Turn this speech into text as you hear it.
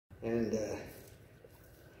And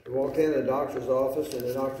he walked into the doctor's office, and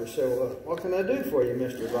the doctor said, well, what can I do for you,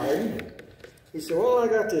 Mr. Biden? He said, well, I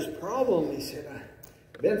got this problem. He said,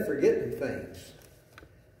 I've been forgetting things.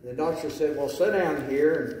 And the doctor said, well, sit down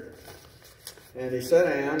here. And he sat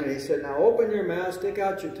down, and he said, now open your mouth, stick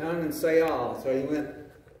out your tongue, and say, ah. So he went,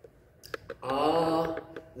 ah.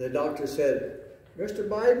 The doctor said, Mr.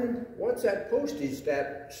 Biden, what's that postage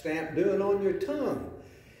stamp doing on your tongue?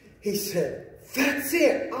 He said, that's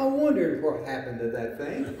it. I wondered what happened to that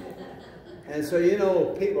thing. And so, you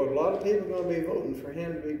know, a lot of people are going to be voting for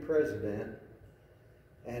him to be president.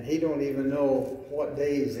 And he don't even know what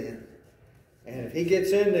day he's in. And if he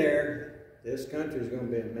gets in there, this country's going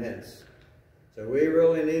to be a mess. So we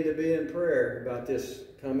really need to be in prayer about this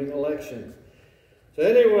coming election. So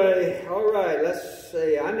anyway, all right, let's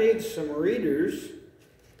see. I need some readers.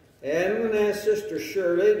 And I'm going to ask Sister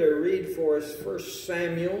Shirley to read for us 1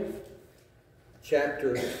 Samuel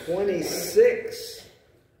chapter 26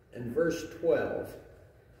 and verse 12.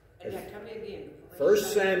 And tell me again. 1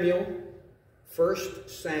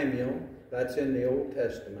 Samuel, that's in the Old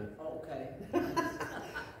Testament. Okay.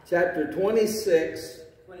 Chapter 26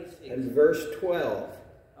 and verse 12.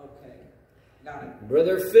 Okay. Got it.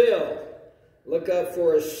 Brother Phil, look up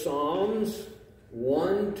for us Psalms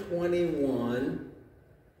 121,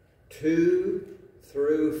 2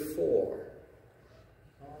 through 4.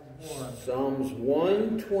 Psalms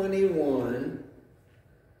 121,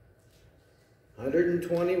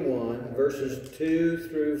 verses 2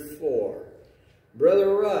 through 4.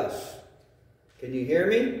 Brother Russ, can you hear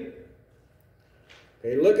me?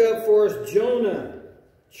 Okay, look up for us Jonah,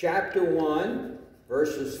 chapter 1,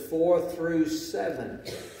 verses 4 through 7.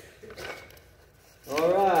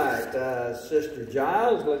 All right, Sister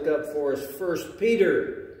Giles, look up for us 1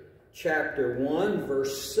 Peter, chapter 1,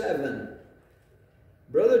 verse 7.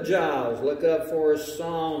 Brother Giles, look up for us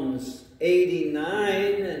Psalms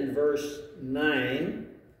 89 and verse 9.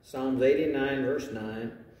 Psalms 89, verse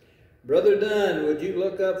 9. Brother Dunn, would you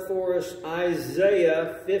look up for us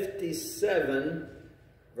Isaiah 57,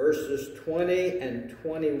 verses 20 and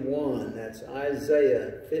 21. That's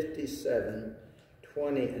Isaiah 57,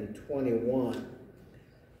 20 and 21.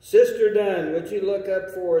 Sister Dunn, would you look up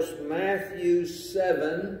for us Matthew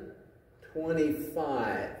 7,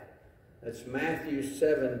 25. That's Matthew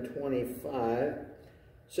 7, 25.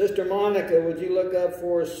 Sister Monica, would you look up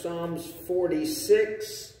for us Psalms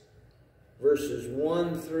 46, verses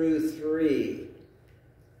 1 through 3.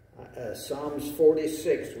 Psalms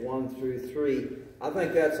 46, 1 through 3. I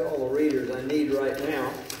think that's all the readers I need right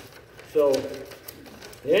now. So,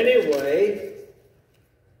 anyway,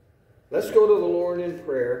 let's go to the Lord in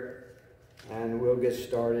prayer, and we'll get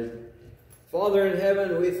started. Father in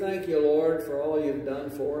heaven, we thank you, Lord, for all you've done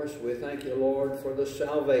for us. We thank you, Lord, for the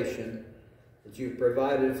salvation that you've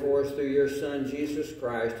provided for us through your Son, Jesus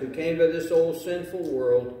Christ, who came to this old sinful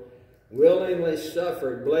world, willingly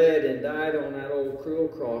suffered, bled, and died on that old cruel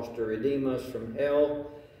cross to redeem us from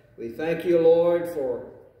hell. We thank you, Lord, for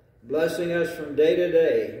blessing us from day to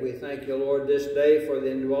day. We thank you, Lord, this day for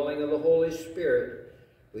the indwelling of the Holy Spirit.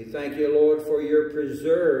 We thank you, Lord, for your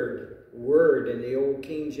preserved word in the old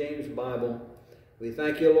King James Bible. We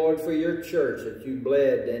thank you, Lord, for your church that you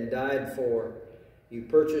bled and died for. You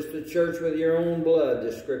purchased the church with your own blood,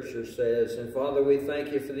 the scripture says. And Father, we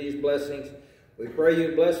thank you for these blessings. We pray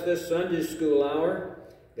you bless this Sunday school hour.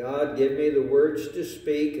 God, give me the words to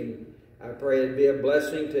speak, and I pray it be a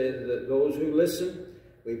blessing to those who listen.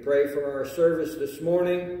 We pray for our service this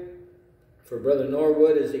morning, for Brother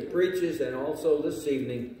Norwood as he preaches, and also this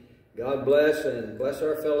evening. God bless and bless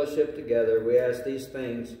our fellowship together. We ask these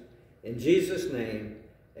things in Jesus' name.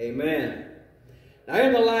 Amen. Now,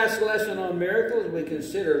 in the last lesson on miracles, we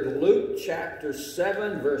considered Luke chapter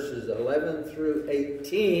 7, verses 11 through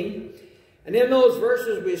 18. And in those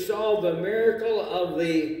verses, we saw the miracle of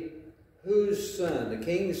the whose son? The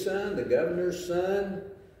king's son? The governor's son?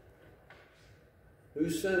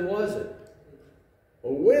 Whose son was it?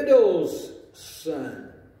 A widow's son.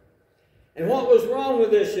 And what was wrong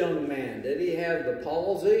with this young man? Did he have the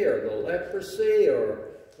palsy or the leprosy,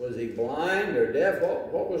 or was he blind or deaf?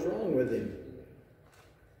 What was wrong with him?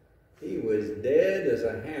 He was dead as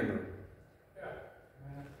a hammer.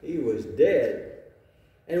 He was dead.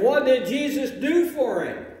 And what did Jesus do for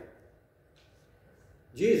him?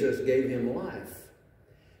 Jesus gave him life.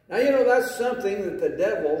 Now, you know, that's something that the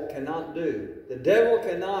devil cannot do. The devil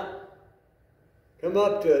cannot come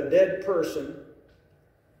up to a dead person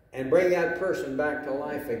and bring that person back to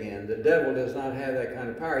life again. The devil does not have that kind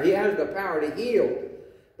of power. He has the power to heal,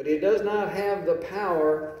 but he does not have the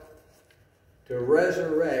power to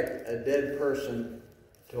resurrect a dead person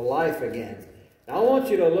to life again. I want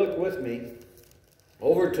you to look with me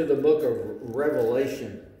over to the book of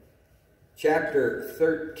Revelation, chapter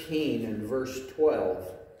 13 and verse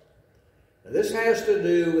 12. Now, this has to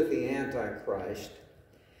do with the Antichrist.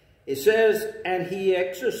 It says, "And he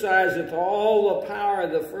exerciseth all the power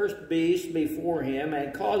of the first beast before him,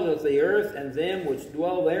 and causeth the earth and them which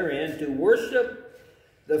dwell therein to worship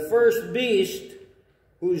the first beast,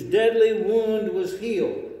 whose deadly wound was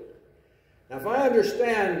healed." Now, if I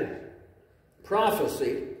understand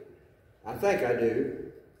prophecy, I think I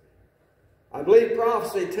do, I believe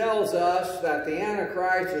prophecy tells us that the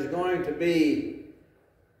Antichrist is going to be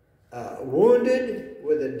wounded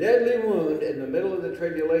with a deadly wound in the middle of the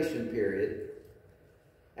tribulation period.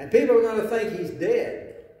 And people are going to think he's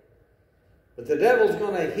dead. But the devil's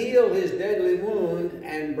going to heal his deadly wound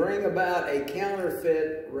and bring about a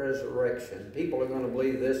counterfeit resurrection. People are going to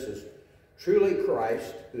believe this is truly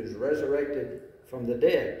Christ who's resurrected from the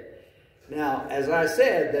dead. Now, as I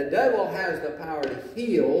said, the devil has the power to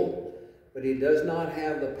heal, but he does not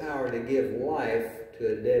have the power to give life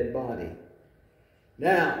to a dead body.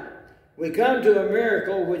 Now, we come to a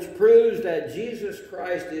miracle which proves that Jesus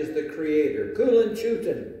Christ is the Creator. Kulan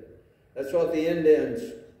Chutin. That's what the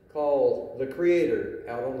Indians call the Creator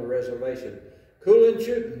out on the reservation. Kulan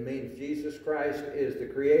Chutin means Jesus Christ is the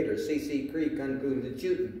Creator. C.C. Creek on Kulan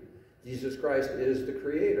Chutin. Jesus Christ is the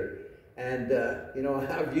Creator. And, you know,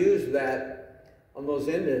 I've used that on those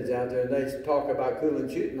Indians out there, and they talk about Kulan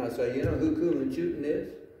Chutin. I say, you know who Kulan Chutin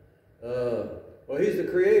is? Well, he's the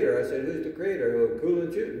Creator. I said, who's the Creator? Well,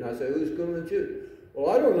 Kulan Chutin. I said, who's Kulan Chutin? Well,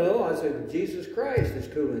 I don't know. I said, Jesus Christ is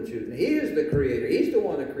Kulan Chutin. He is the Creator. He's the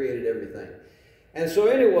one that created everything. And so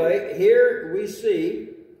anyway, here we see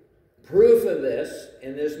proof of this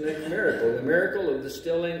in this next miracle, the miracle of the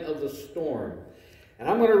stilling of the storm. And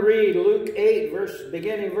I'm going to read Luke 8,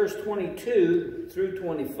 beginning verse 22 through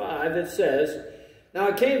 25. It says, "Now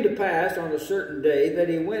it came to pass on a certain day that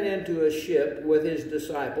he went into a ship with his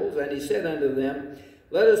disciples, and he said unto them,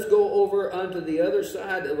 Let us go over unto the other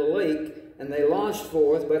side of the lake. And they launched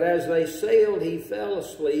forth, but as they sailed, he fell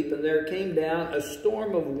asleep, and there came down a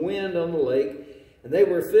storm of wind on the lake, and they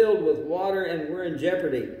were filled with water and were in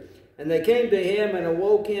jeopardy. And they came to him and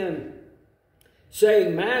awoke him,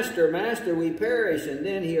 saying, Master, Master, we perish. And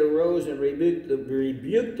then he arose and rebuked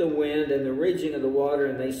the wind and the raging of the water,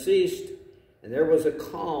 and they ceased, and there was a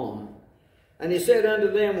calm. And he said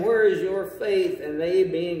unto them, Where is your faith? And they,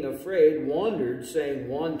 being afraid, wondered, saying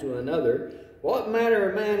one to another, What manner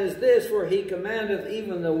of man is this? For he commandeth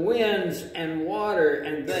even the winds and water,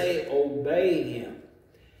 and they obey him."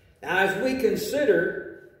 Now, as we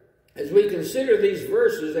consider these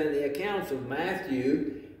verses and the accounts of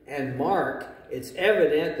Matthew and Mark, it's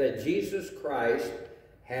evident that Jesus Christ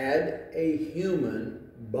had a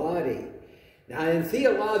human body. Now, in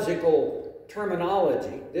theological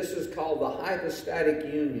terminology, this is called the hypostatic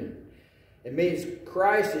union. It means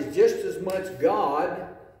Christ is just as much God.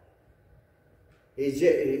 He's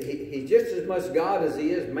just as much God as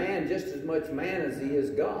he is man, just as much man as he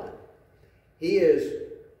is God. He is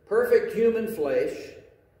perfect human flesh,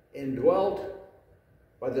 indwelt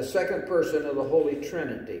by the second person of the Holy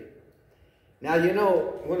Trinity. Now, you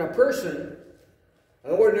know, when an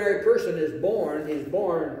ordinary person is born, he's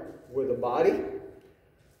born with a body,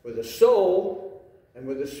 with a soul, and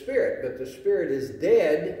with a spirit. But the spirit is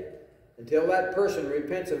dead until that person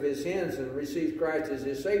repents of his sins and receives Christ as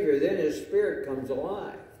his Savior. Then his spirit comes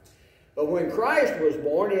alive. But when Christ was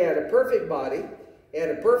born, he had a perfect body, he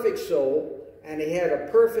had a perfect soul, and he had a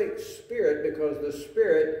perfect spirit, because the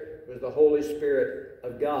Spirit was the Holy Spirit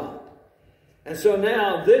of God. And so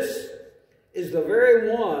now this is the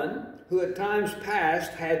very one who at times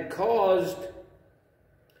past had caused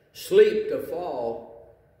sleep to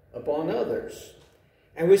fall upon others.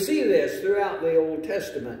 And we see this throughout the Old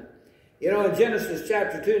Testament. You know, in Genesis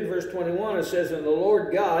chapter 2 and verse 21, it says, And the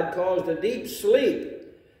Lord God caused a deep sleep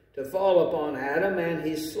to fall upon Adam, and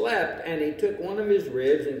he slept, and he took one of his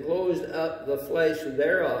ribs and closed up the flesh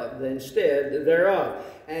thereof, instead thereof.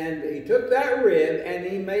 And he took that rib, and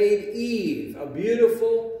he made Eve, a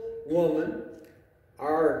beautiful woman.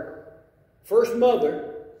 Our first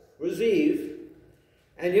mother was Eve.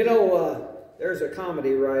 And you know, there's a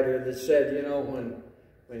comedy writer that said, you know,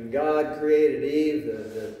 when God created Eve,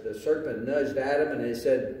 the serpent nudged Adam, and he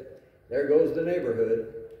said, There goes the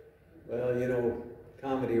neighborhood. Well, you know,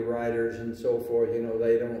 comedy writers and so forth, you know,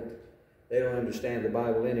 they don't understand the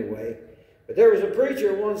Bible anyway. But there was a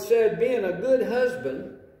preacher once said, being a good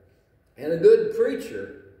husband and a good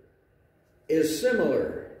preacher is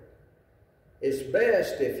similar. It's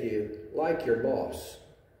best if you like your boss,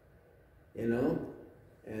 you know.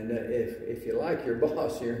 And if you like your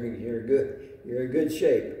boss, you're in good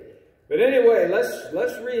shape. But anyway,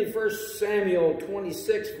 let's read 1 Samuel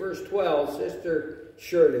 26, verse 12. Sister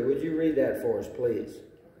Shirley, would you read that for us, please?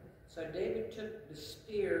 So David took the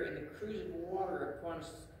spear and the cruse of water upon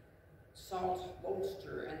Saul's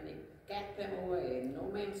bolster, and they gat them away, and no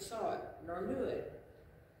man saw it, nor knew it,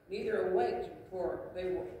 neither awaked, for they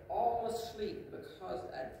were all asleep, because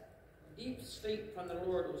a deep sleep from the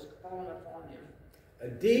Lord was fallen upon them. A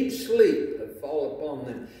deep sleep had fallen upon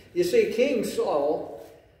them. You see, King Saul,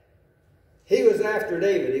 he was after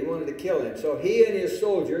David. He wanted to kill him. So he and his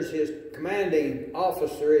soldiers, his commanding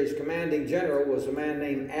officer, his commanding general was a man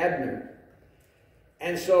named Abner.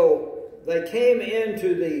 And so they came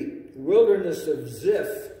into the wilderness of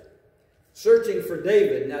Ziph, searching for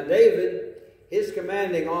David. Now David, his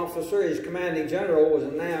commanding officer, his commanding general was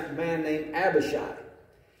a man named Abishai.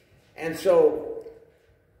 And so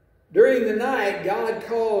during the night, God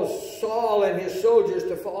caused Saul and his soldiers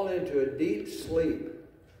to fall into a deep sleep.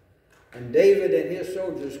 And David and his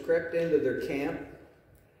soldiers crept into their camp.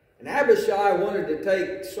 And Abishai wanted to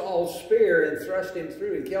take Saul's spear and thrust him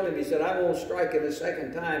through and kill him. He said, I won't strike him a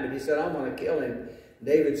second time. But he said, I'm going to kill him.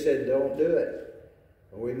 David said, don't do it.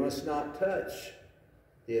 We must not touch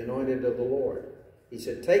the anointed of the Lord. He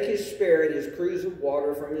said, take his spear and his cruse of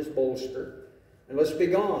water from his bolster, and let's be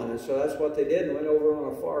gone. And so that's what they did, and went over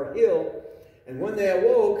on a far hill. And when they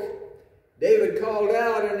awoke, David called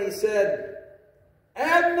out and he said,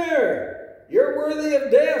 Abner, you're worthy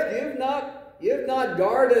of death. You've not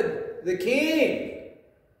guarded the king.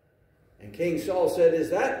 And King Saul said, is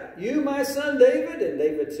that you, my son David? And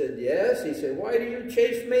David said, yes. He said, why do you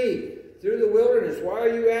chase me through the wilderness? Why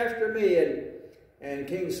are you after me? And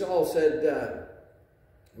King Saul said,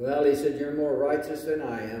 well, he said, you're more righteous than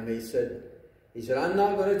I am. He said, I'm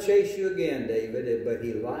not going to chase you again, David. But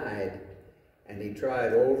he lied. And he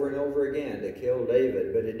tried over and over again to kill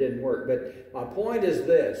David, but it didn't work. But my point is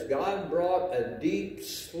this. God brought a deep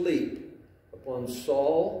sleep upon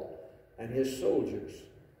Saul and his soldiers.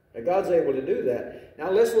 Now, God's able to do that.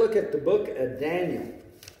 Now, let's look at the book of Daniel.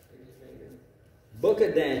 Book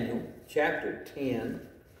of Daniel, chapter 10,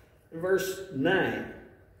 verse 9.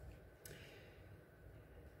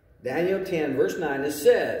 Daniel 10, verse 9, it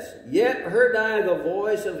says, Yet heard I the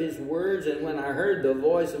voice of his words, and when I heard the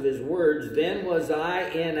voice of his words, then was I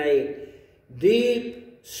in a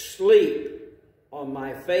deep sleep on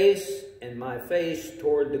my face, and my face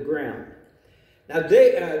toward the ground. Now,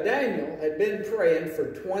 Daniel had been praying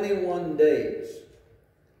for 21 days.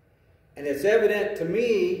 And it's evident to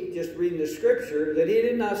me, just reading the scripture, that he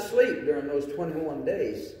did not sleep during those 21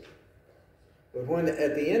 days. But when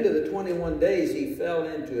at the end of the 21 days, he fell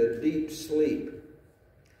into a deep sleep.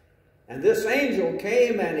 And this angel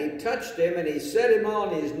came and he touched him and he set him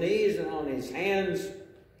on his knees and on his hands.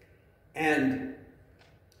 And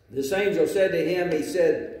this angel said to him, he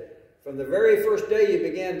said, from the very first day you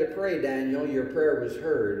began to pray, Daniel, your prayer was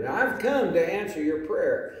heard. And I've come to answer your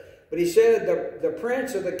prayer. But he said, the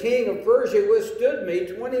prince of the king of Persia withstood me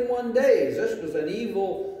 21 days. This was an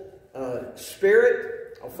evil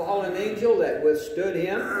spirit, a fallen angel that withstood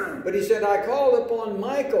him. But he said, I called upon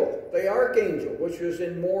Michael, the archangel, which was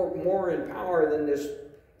more in power than this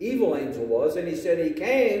evil angel was. And he said, he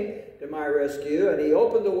came to my rescue, and he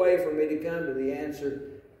opened the way for me to come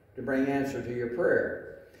to bring answer to your prayer.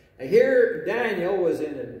 And here Daniel was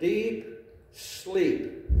in a deep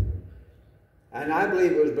sleep. And I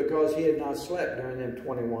believe it was because he had not slept during them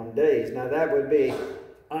 21 days. Now that would be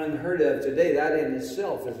unheard of today. That in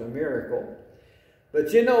itself is a miracle.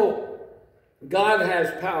 But you know, God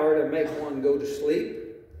has power to make one go to sleep.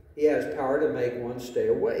 He has power to make one stay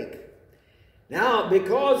awake. Now,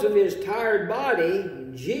 because of his tired body,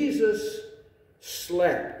 Jesus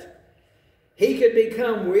slept. He could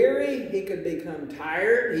become weary. He could become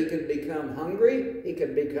tired. He could become hungry. He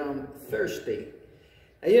could become thirsty.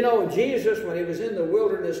 And you know, Jesus, when he was in the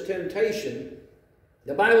wilderness temptation,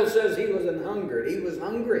 the Bible says he was an hungered. He was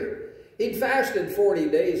hungry. He'd fasted 40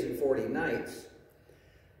 days and 40 nights.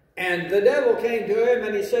 And the devil came to him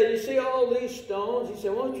and he said, you see all these stones? He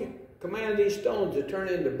said, why don't you command these stones to turn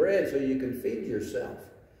into bread so you can feed yourself?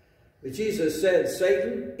 But Jesus said,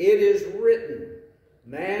 Satan, it is written,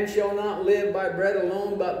 man shall not live by bread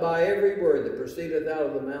alone, but by every word that proceedeth out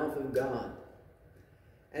of the mouth of God.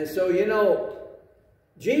 And so, you know,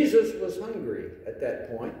 Jesus was hungry at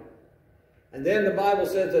that point. And then the Bible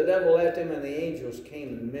says the devil left him and the angels came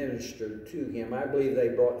and ministered to him. I believe they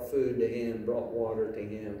brought food to him, brought water to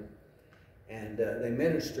him, and they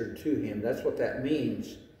ministered to him. That's what that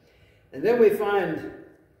means. And then we find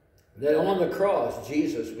that on the cross,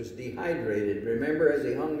 Jesus was dehydrated. Remember, as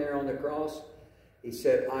he hung there on the cross, He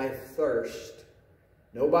said, I thirst.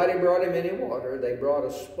 Nobody brought him any water. They brought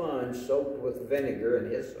a sponge soaked with vinegar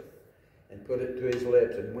and hyssop and put it to his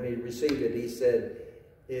lips. And when he received it, he said,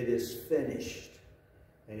 it is finished.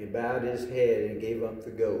 And he bowed his head and gave up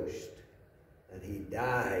the ghost. And he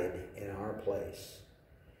died in our place.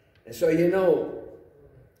 And so, you know,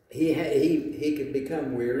 he could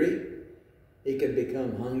become weary. He could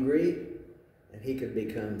become hungry. And he could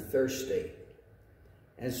become thirsty.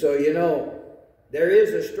 And so, you know, there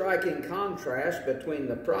is a striking contrast between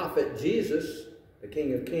the prophet Jesus, the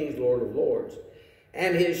King of Kings, Lord of Lords,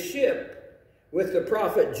 and his ship, with the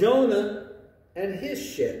prophet Jonah and his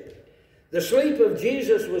ship. The sleep of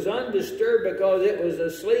Jesus was undisturbed because it was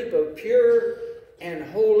a sleep of pure and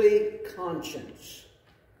holy conscience.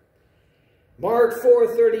 Mark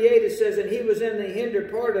 4:38, it says, and he was in the hinder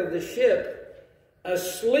part of the ship,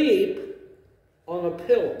 asleep on a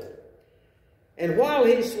pillow. And while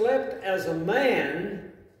he slept as a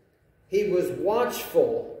man, he was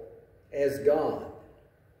watchful as God.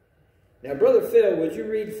 Now, Brother Phil, would you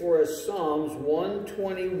read for us Psalms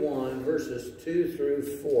 121, verses 2 through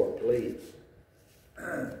 4, please?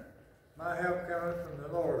 My help cometh from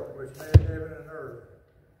the Lord, which made heaven and earth.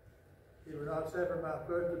 He will not suffer my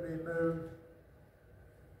foot to be moved.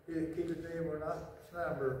 He that keepeth me will not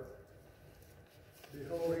slumber.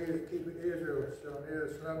 Behold, he that keepeth Israel shall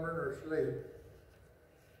neither slumber nor sleep.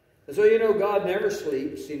 And so, you know, God never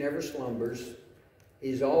sleeps. He never slumbers.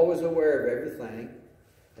 He's always aware of everything.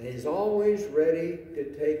 And he's always ready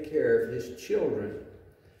to take care of his children.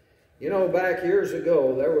 You know, back years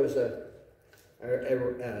ago, there was a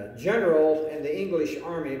general in the English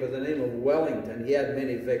army by the name of Wellington. He had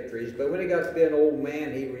many victories. But when he got to be an old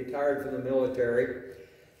man, he retired from the military.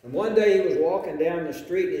 And one day he was walking down the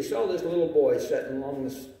street and he saw this little boy sitting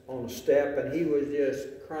on a step, and he was just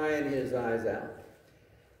crying his eyes out.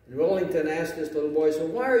 And Wellington asked this little boy, so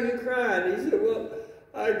why are you crying? He said, well,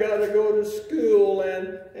 I got to go to school.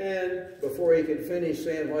 And before he could finish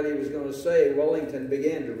saying what he was going to say, Wellington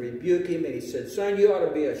began to rebuke him. And he said, son, you ought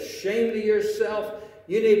to be ashamed of yourself.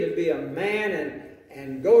 You need to be a man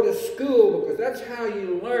and go to school, because that's how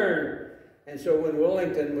you learn. And so when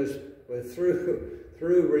Wellington was through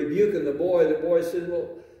rebuking the boy said, well,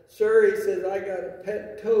 sir, he says, I got a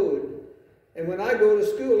pet toad. And when I go to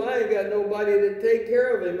school, I ain't got nobody to take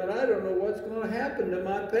care of him, and I don't know what's going to happen to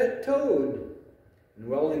my pet toad. And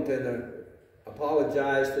Wellington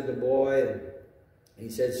apologized to the boy, and he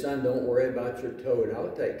said, son, don't worry about your toad. I'll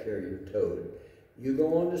take care of your toad. You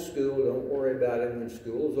go on to school. Don't worry about it. When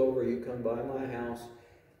school's over, you come by my house,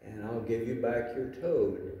 and I'll give you back your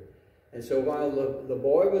toad. And so while the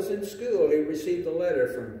boy was in school, he received a letter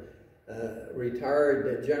from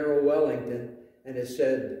retired General Wellington, and it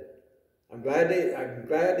said, I'm glad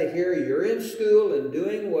to hear you're in school and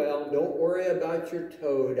doing well. Don't worry about your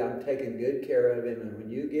toad. I'm taking good care of him. And when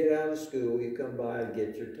you get out of school, you come by and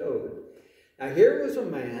get your toad. Now here was a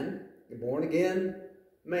man, a born-again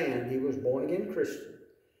man. He was born-again Christian.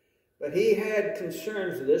 But he had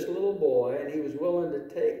concerns for this little boy, and he was willing to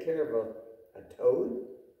take care of a toad.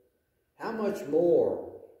 How much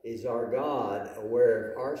more is our God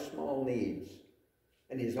aware of our small needs?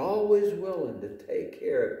 And he's always willing to take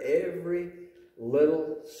care of every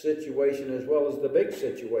little situation as well as the big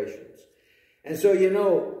situations. And so, you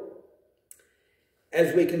know,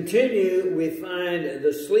 as we continue, we find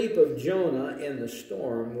the sleep of Jonah in the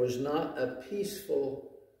storm was not a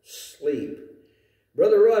peaceful sleep.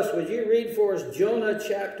 Brother Russ, would you read for us Jonah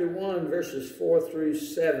chapter 1, verses 4 through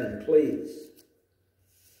 7, please?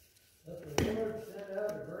 But the Lord sent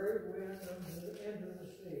out a great wind into the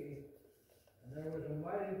sea, and there was a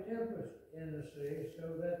mighty tempest in the sea, so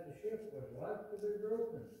that the ship was like to be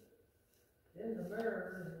broken. Then the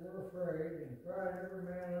mariners were afraid, and cried every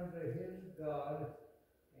man unto his God,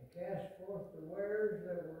 and cast forth the wares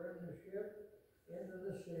that were in the ship into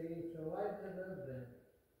the sea to lighten it of them.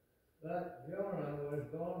 But Jonah was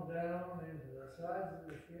gone down into the sides of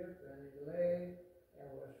the ship, and he lay and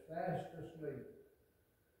was fast asleep.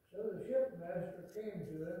 So the shipmaster came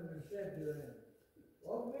to him and said to him,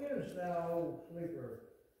 what meanest thou, O sleeper?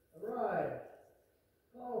 Arise,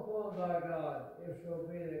 call upon thy God, if so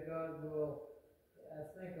be that God will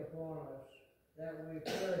think upon us, that we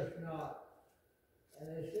perish not. And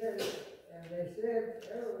they said,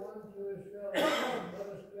 every one to his fellow man, let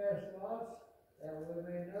us cast lots, that we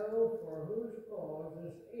may know for whose cause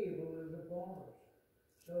this evil is upon us.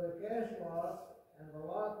 So they cast lots, and the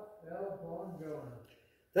lot fell upon Jonah.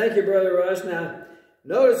 Thank you, Brother Russ. Now,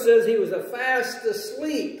 notice it says he was fast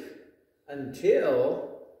asleep until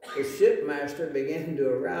the shipmaster began to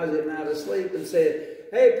arouse him out of sleep and said,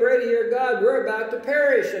 hey, pray to your God, we're about to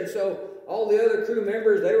perish. And so all the other crew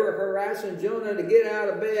members, they were harassing Jonah to get out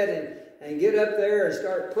of bed and get up there and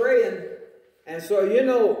start praying. And so, you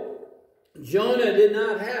know, Jonah did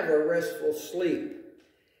not have a restful sleep.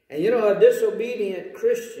 And you know, a disobedient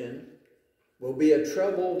Christian will be a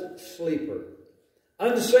troubled sleeper.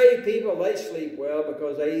 Unsaved people, they sleep well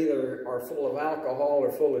because they either are full of alcohol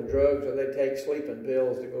or full of drugs, or they take sleeping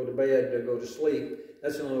pills to go to bed, to go to sleep.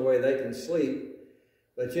 That's the only way they can sleep.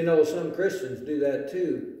 But you know, some Christians do that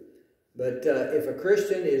too. But if a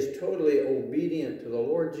Christian is totally obedient to the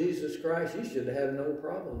Lord Jesus Christ, you should have no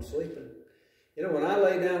problem sleeping. You know, when I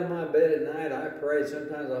lay down in my bed at night, I pray.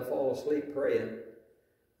 Sometimes I fall asleep praying.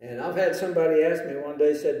 And I've had somebody ask me one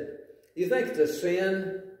day, said, "Do you think it's a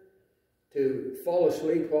sin to fall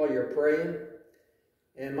asleep while you're praying?"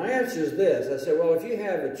 And my answer is this. I said, well, if you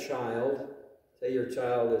have a child, say your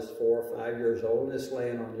child is 4 or 5 years old and it's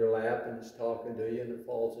laying on your lap and it's talking to you and it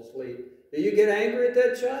falls asleep, do you get angry at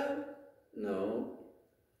that child? No.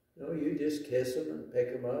 No, you just kiss them and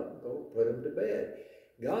pick them up and go put them to bed.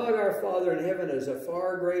 God, our Father in heaven, is a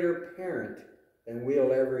far greater parent than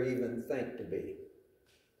we'll ever even think to be.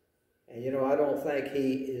 And you know, I don't think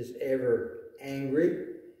He is ever angry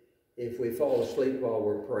if we fall asleep while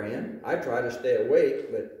we're praying. I try to stay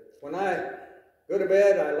awake, but when I go to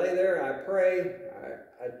bed, I lay there, I pray,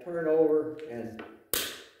 I turn over, and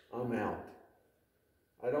I'm out.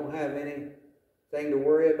 I don't have anything to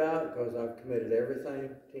worry about because I've committed everything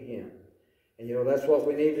to Him. And you know, that's what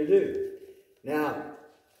we need to do. Now,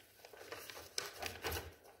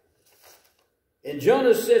 in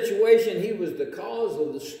Jonah's situation, he was the cause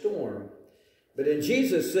of the storm. But in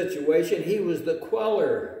Jesus' situation, He was the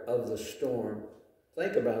queller of the storm.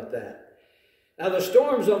 Think about that. Now, the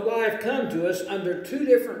storms of life come to us under two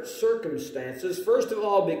different circumstances. First of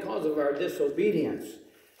all, because of our disobedience.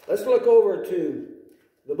 Let's look over to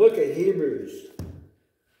the book of Hebrews.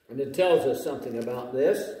 And it tells us something about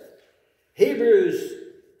this. Hebrews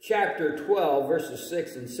chapter 12, verses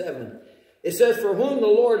 6 and 7. It says, "For whom the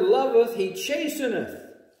Lord loveth, He chasteneth,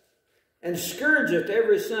 and scourgeth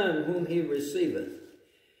every son whom He receiveth.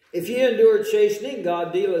 If ye endure chastening,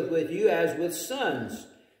 God dealeth with you as with sons.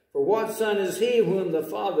 For what son is he whom the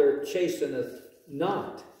Father chasteneth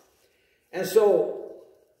not?" And so,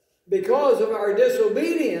 because of our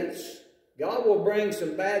disobedience, God will bring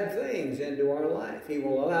some bad things into our life. He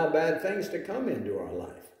will allow bad things to come into our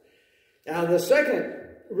life. Now, the second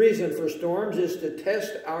reason for storms is to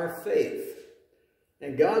test our faith.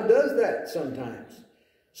 And God does that sometimes.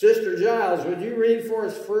 Sister Giles, would you read for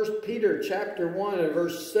us 1 Peter chapter 1 and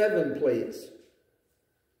verse 7, please?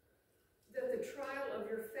 "That the trial of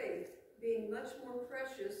your faith, being much more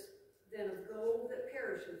precious than of gold that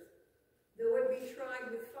perisheth, though it be tried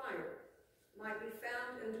with fire, might be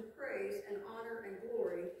found unto praise and honor and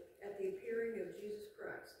glory at the appearing of Jesus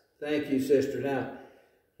Christ." Thank you, sister. Now,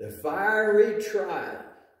 the fiery trial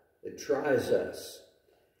that tries us.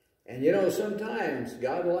 And you know, sometimes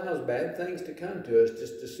God allows bad things to come to us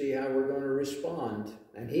just to see how we're going to respond.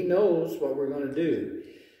 And He knows what we're going to do.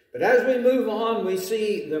 But as we move on, we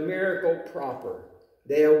see the miracle proper.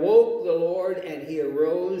 They awoke the Lord, and He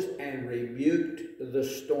arose and rebuked the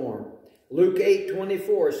storm. Luke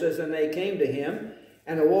 8:24 says, "And they came to Him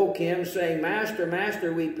and awoke Him, saying, Master,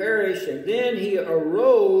 Master, we perish. And then He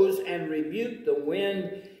arose and rebuked the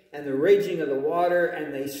wind and the raging of the water,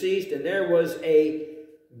 and they ceased. And there was a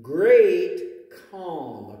great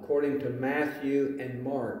calm," according to Matthew and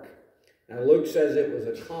Mark. Now, Luke says it was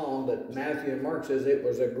a calm, but Matthew and Mark says it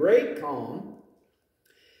was a great calm.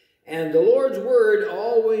 And the Lord's Word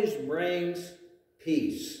always brings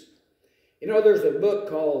peace. You know, there's a book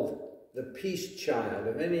called The Peace Child.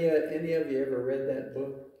 Have any of you ever read that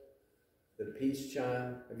book? The Peace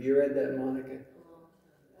Child? Have you read that, Monica?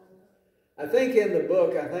 I think in the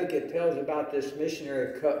book, I think it tells about this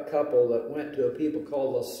missionary couple that went to a people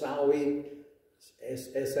called the Sawi,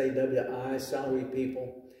 S-A-W-I, Sawi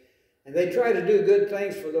people. And they tried to do good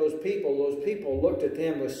things for those people. Those people looked at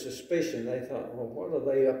them with suspicion. They thought, well, what are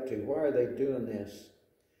they up to? Why are they doing this?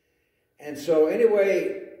 And so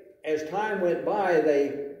anyway, as time went by,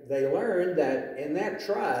 they learned that in that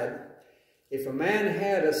tribe, if a man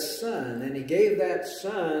had a son and he gave that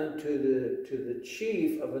son to the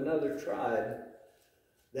chief of another tribe,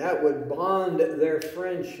 that would bond their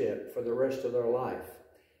friendship for the rest of their life.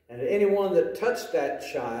 And anyone that touched that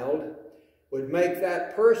child would make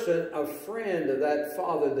that person a friend of that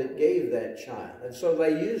father that gave that child. And so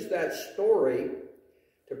they used that story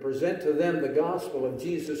to present to them the gospel of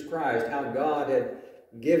Jesus Christ, how God had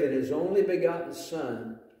given His only begotten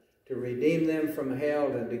Son to redeem them from hell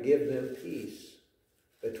and to give them peace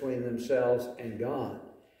between themselves and God.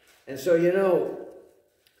 And so, you know,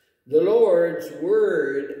 The Lord's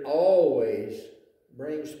word always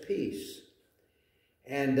brings peace.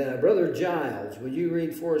 And Brother Giles, would you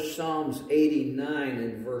read for us Psalms 89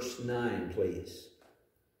 and verse 9, please?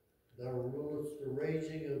 Thou rulest the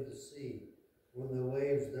raging of the sea. When the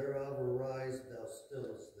waves thereof arise, thou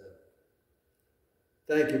stillest them.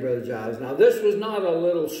 Thank you, Brother Giles. Now, this was not a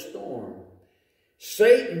little storm.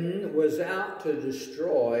 Satan was out to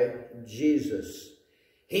destroy Jesus.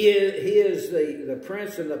 He is the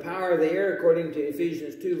prince and the power of the air, according to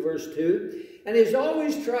Ephesians 2, verse 2. And he's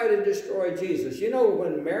always tried to destroy Jesus. You know,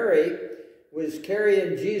 when Mary was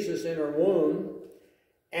carrying Jesus in her womb,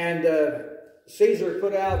 and Caesar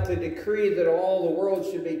put out the decree that all the world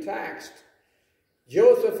should be taxed,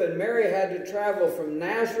 Joseph and Mary had to travel from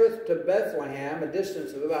Nazareth to Bethlehem, a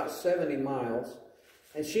distance of about 70 miles.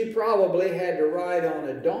 And she probably had to ride on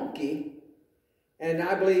a donkey. And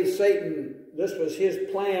I believe Satan, this was his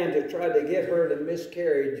plan to try to get her to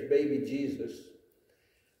miscarry baby Jesus.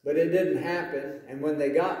 But it didn't happen. And when they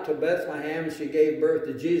got to Bethlehem, she gave birth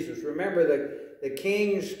to Jesus. Remember, the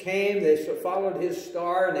kings came, they followed his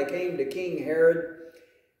star, and they came to King Herod.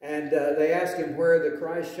 And they asked him where the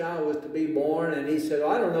Christ child was to be born. And he said,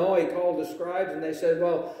 I don't know. He called the scribes, and they said,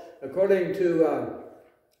 well, according to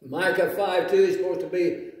Micah 5:2, he's supposed to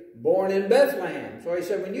be born in Bethlehem. So he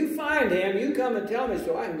said, when you find him, you come and tell me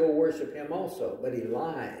so I can go worship him also. But he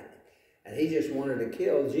lied. And he just wanted to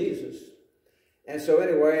kill Jesus. And so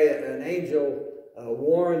anyway, an angel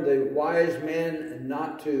warned the wise men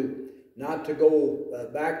not to go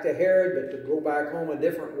back to Herod, but to go back home a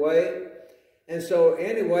different way. And so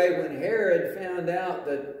anyway, when Herod found out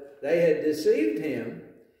that they had deceived him,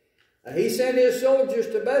 he sent his soldiers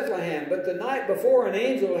to Bethlehem. But the night before, an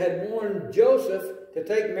angel had warned Joseph to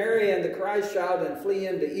take Mary and the Christ child and flee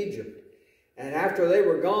into Egypt. And after they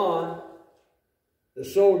were gone, the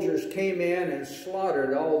soldiers came in and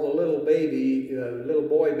slaughtered all the little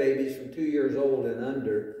boy babies from 2 years old and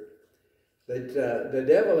under. But the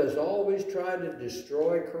devil has always tried to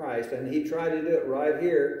destroy Christ, and he tried to do it right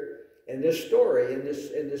here in this story, in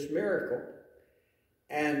this miracle.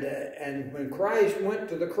 And when Christ went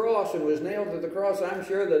to the cross and was nailed to the cross, I'm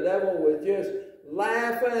sure the devil was just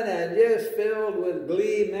laughing and just filled with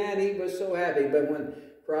glee. Man, he was so happy. But when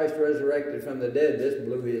Christ resurrected from the dead, this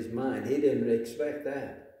blew his mind. He didn't expect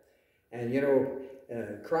that. And you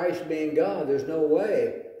know, Christ being God, there's no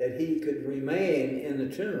way that he could remain in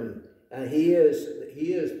the tomb. He is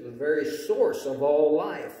the very source of all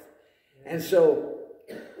life. And so,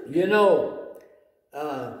 you know,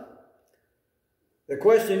 the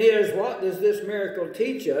question is, what does this miracle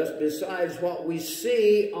teach us besides what we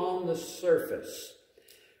see on the surface?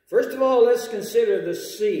 First of all, let's consider the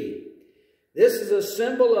sea. This is a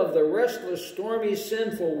symbol of the restless, stormy,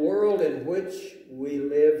 sinful world in which we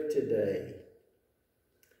live today.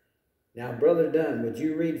 Now, Brother Dunn, would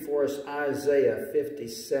you read for us Isaiah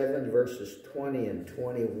 57, verses 20 and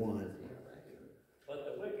 21? But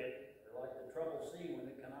the wicked are like the troubled sea when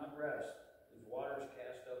it cannot rest, whose waters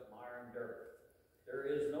cast up mire and dirt. There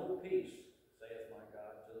is no peace, saith my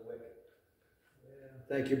God, to the wicked. Yeah.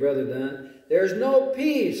 Thank you, Brother Dunn. There's no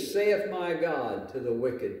peace, saith my God, to the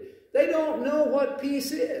wicked. They don't know what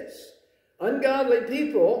peace is. Ungodly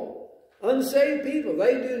people, unsaved people,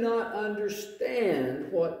 they do not understand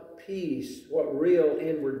what peace, what real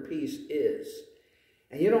inward peace is.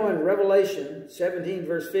 And you know, in Revelation 17,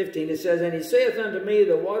 verse 15, it says, And he saith unto me,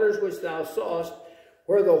 The waters which thou sawest,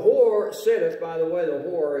 where the whore sitteth. By the way, the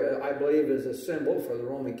whore, I believe, is a symbol for the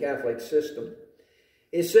Roman Catholic system.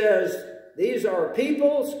 It says, These are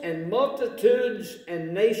peoples and multitudes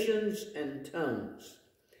and nations and tongues.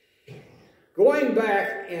 Going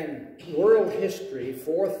back in world history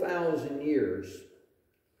 4,000 years,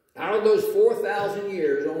 out of those 4,000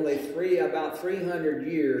 years, only about 300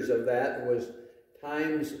 years of that was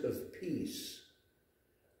times of peace.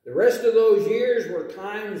 The rest of those years were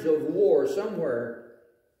times of war somewhere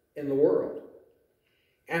in the world.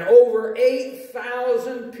 And over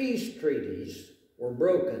 8,000 peace treaties were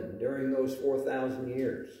broken during those 4,000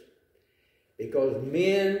 years because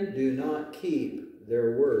men do not keep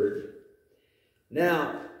their word.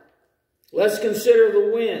 Now, let's consider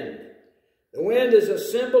the wind. The wind is a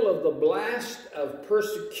symbol of the blast of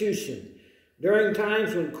persecution. During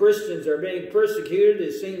times when Christians are being persecuted,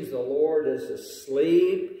 it seems the Lord is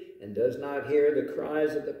asleep and does not hear the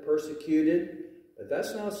cries of the persecuted. But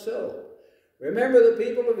that's not so. Remember the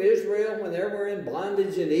people of Israel when they were in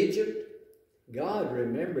bondage in Egypt? God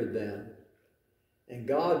remembered them. And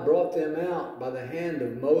God brought them out by the hand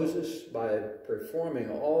of Moses by performing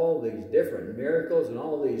all these different miracles and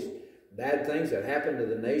all these bad things that happened to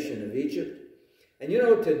the nation of Egypt. And you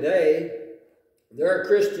know, today, There are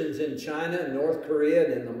Christians in China and North Korea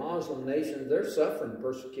and in the Muslim nations, they're suffering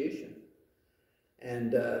persecution.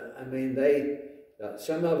 And I mean,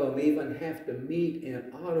 some of them even have to meet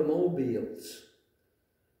in automobiles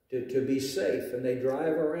to be safe. And they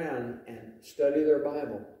drive around and study their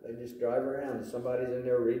Bible. They just drive around. Somebody's in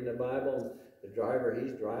there reading the Bible. The driver,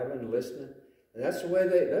 he's driving, listening. And that's the way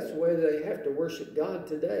they have to worship God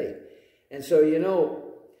today. And so, you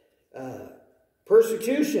know,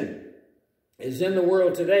 persecution is in the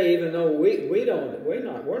world today, even though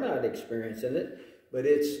we're not experiencing it, but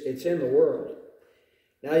it's in the world.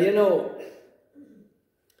 Now, you know,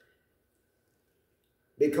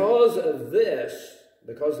 because of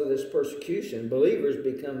this persecution, believers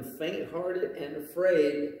become faint-hearted and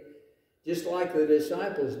afraid, just like the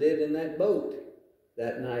disciples did in that boat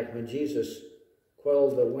that night when Jesus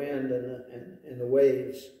quelled the wind and the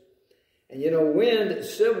waves. And you know, wind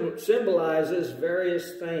symbolizes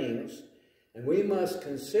various things, and we must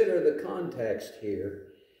consider the context here.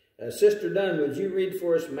 Sister Dunn, would you read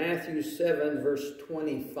for us Matthew 7, verse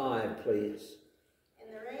 25, please?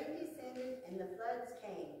 And the rain descended, and the floods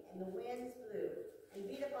came, and the winds blew, and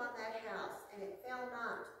beat upon that house, and it fell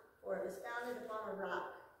not, for it was founded upon a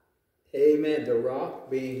rock. Amen. The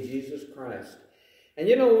rock being Jesus Christ. And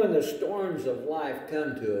you know, when the storms of life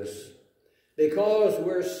come to us, because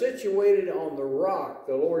we're situated on the rock,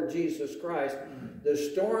 the Lord Jesus Christ, the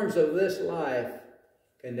storms of this life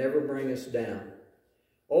can never bring us down.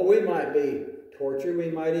 Oh, we might be tortured, we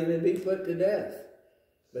might even be put to death,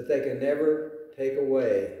 but they can never take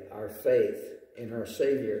away our faith in our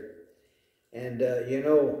Savior. And, you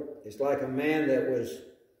know, it's like a man that was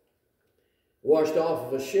washed off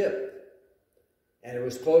of a ship, and it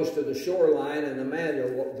was close to the shoreline, and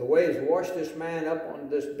the waves washed this man up on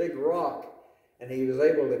this big rock, and he was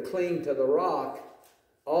able to cling to the rock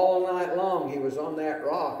all night long. He was on that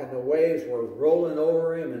rock, and the waves were rolling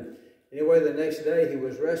over him. And anyway, the next day he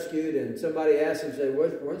was rescued, and somebody asked him, said,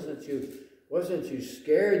 wasn't you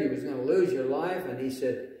scared you was going to lose your life? And he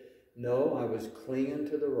said, no, I was clinging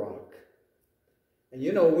to the rock. And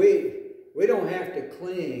you know, we don't have to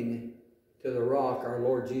cling to the rock, our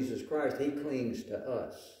Lord Jesus Christ. He clings to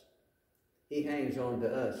us. He hangs on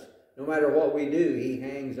to us. No matter what we do, he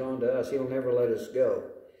hangs on to us. He'll never let us go.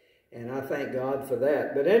 And I thank God for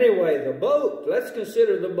that. But anyway, the boat, let's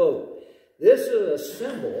consider the boat. This is a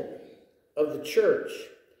symbol of the church.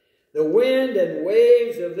 The wind and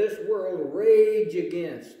waves of this world rage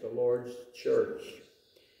against the Lord's church.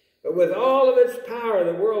 But with all of its power,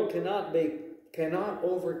 the world cannot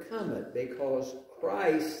overcome it, because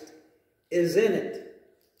Christ is in it.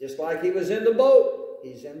 Just like he was in the boat,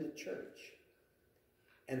 he's in the church.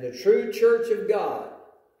 And the true church of God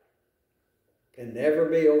can never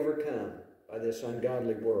be overcome by this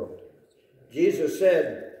ungodly world. Jesus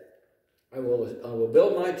said, I will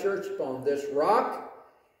build my church upon this rock,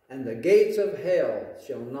 and the gates of hell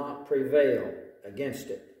shall not prevail against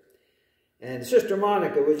it. And Sister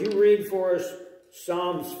Monica, would you read for us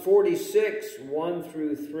Psalms 46, 1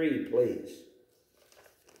 through 3, please?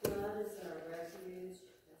 God is our refuge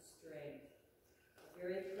and strength, a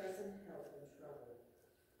very present help in trouble.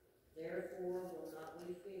 Therefore will not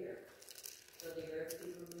we fear, though the earth be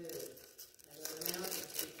removed, and though the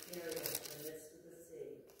mountains be carried into the midst of the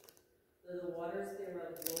sea, though the waters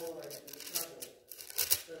thereof roar and be troubled,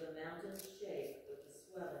 though the mountains shake with the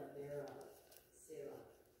swelling thereof. Selah.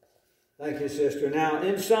 Thank you, sister. Now,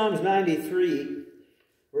 in Psalms 93,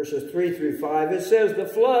 verses 3 through 5, it says, the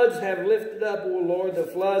floods have lifted up, O Lord, the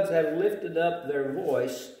floods have lifted up their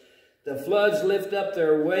voice. The floods lift up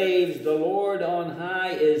their waves. The Lord on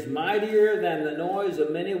high is mightier than the noise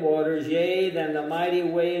of many waters, yea, than the mighty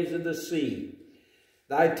waves of the sea.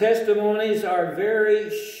 Thy testimonies are very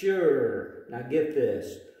sure. Now get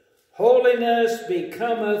this. Holiness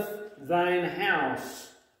becometh thine house,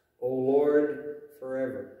 O Lord,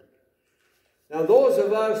 forever. Now those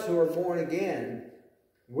of us who are born again,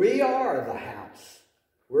 we are the house.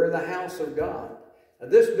 We're the house of God. Now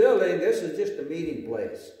this building, this is just a meeting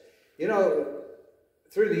place. You know,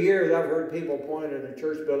 through the years, I've heard people point at a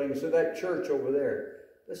church building and say, that church over there,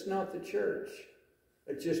 that's not the church.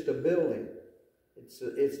 It's just a building. It's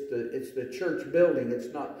the church building.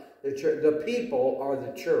 It's not the church. The people are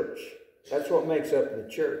the church. That's what makes up the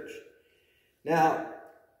church. Now,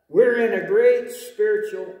 we're in a great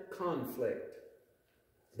spiritual conflict.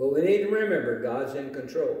 But we need to remember God's in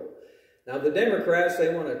control. Now, the Democrats,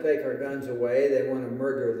 they want to take our guns away. They want to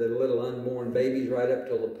murder the little unborn babies right up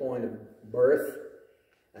till the point of birth.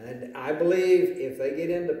 And I believe if they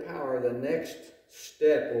get into power, the next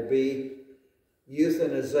step will be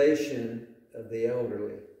euthanization of the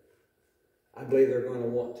elderly. I believe they're going to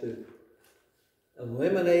want to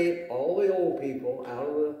eliminate all the old people out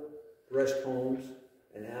of the rest homes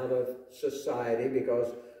and out of society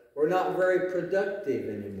because we're not very productive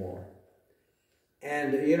anymore.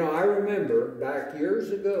 And, you know, I remember back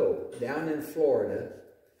years ago down in Florida,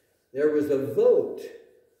 there was a vote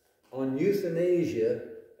on euthanasia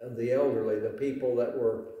of the elderly, the people that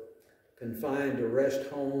were confined to rest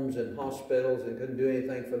homes and hospitals and couldn't do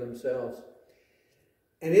anything for themselves.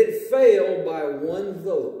 And it failed by one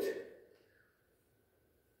vote.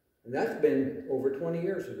 And that's been over 20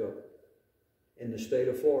 years ago in the state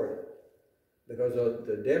of Florida. Because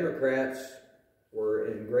the Democrats were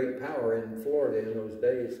in great power in Florida in those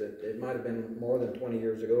days. It might have been more than 20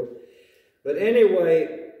 years ago. But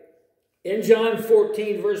anyway, in John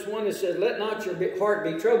 14, verse 1, it says, "Let not your heart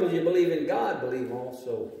be troubled. You believe in God, believe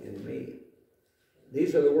also in me."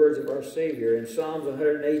 These are the words of our Savior. In Psalms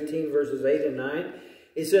 118, verses 8 and 9,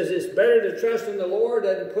 he says, "It's better to trust in the Lord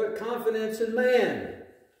than to put confidence in man."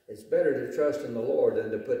 It's better to trust in the Lord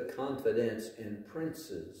than to put confidence in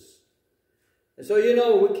princes. And so, you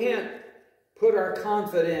know, we can't put our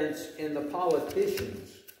confidence in the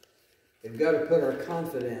politicians. We've got to put our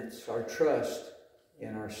confidence, our trust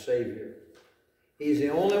in our Savior. He's the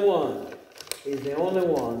only one. He's the only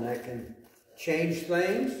one that can change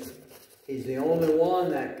things. He's the only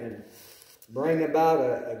one that can bring about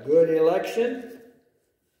a good election.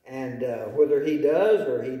 And whether he does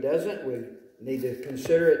or he doesn't, we need to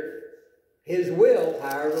consider it his will,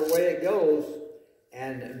 however way it goes,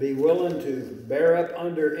 and be willing to bear up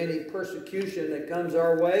under any persecution that comes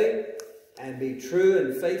our way and be true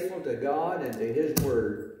and faithful to God and to his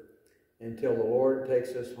word until the Lord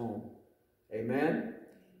takes us home. Amen?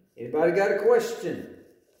 Anybody got a question?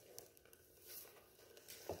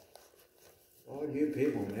 All you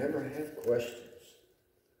people never have questions.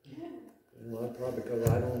 Well, probably because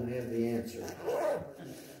I don't have the answer.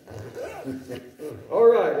 All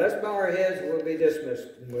right, let's bow our heads and we'll be dismissed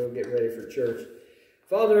and we'll get ready for church.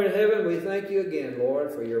 Father in heaven, we thank you again,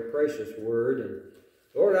 Lord, for your precious word. And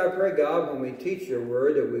Lord, I pray, God, when we teach your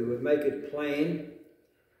word, that we would make it plain.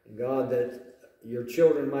 And God, that your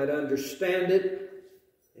children might understand it.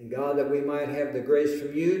 And God, that we might have the grace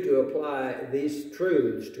from you to apply these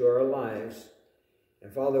truths to our lives.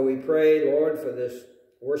 And Father, we pray, Lord, for this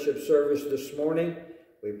worship service this morning.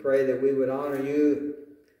 We pray that we would honor you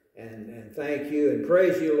and thank you and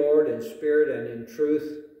praise you, Lord, in spirit and in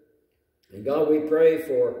truth. And God, we pray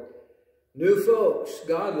for new folks,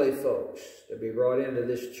 godly folks, to be brought into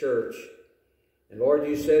this church. And Lord,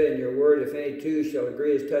 you said in your word, if any two shall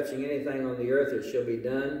agree as touching anything on the earth, it shall be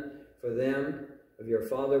done for them of your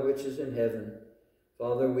Father which is in heaven.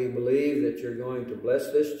 Father, we believe that you're going to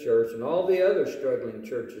bless this church and all the other struggling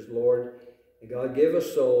churches, Lord. And God, give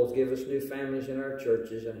us souls, give us new families in our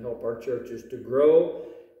churches, and help our churches to grow,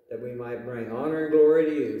 that we might bring honor and glory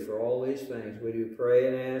to you for all these things. We do pray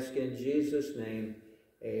and ask in Jesus' name.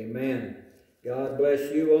 Amen. God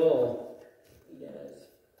bless you all. He does.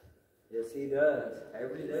 Yes, he does.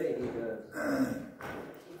 Every day he does.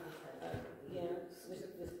 Yeah, this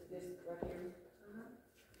right here.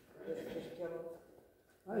 This Joe.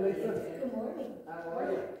 Hi, Lisa. Good morning. How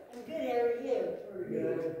are you? I'm good, how are you? Very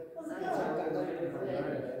good. How's it going?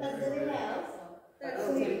 That's in your house? That's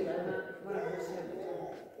Okay. neat.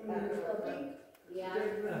 And you cooking? Yeah.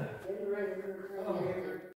 Good.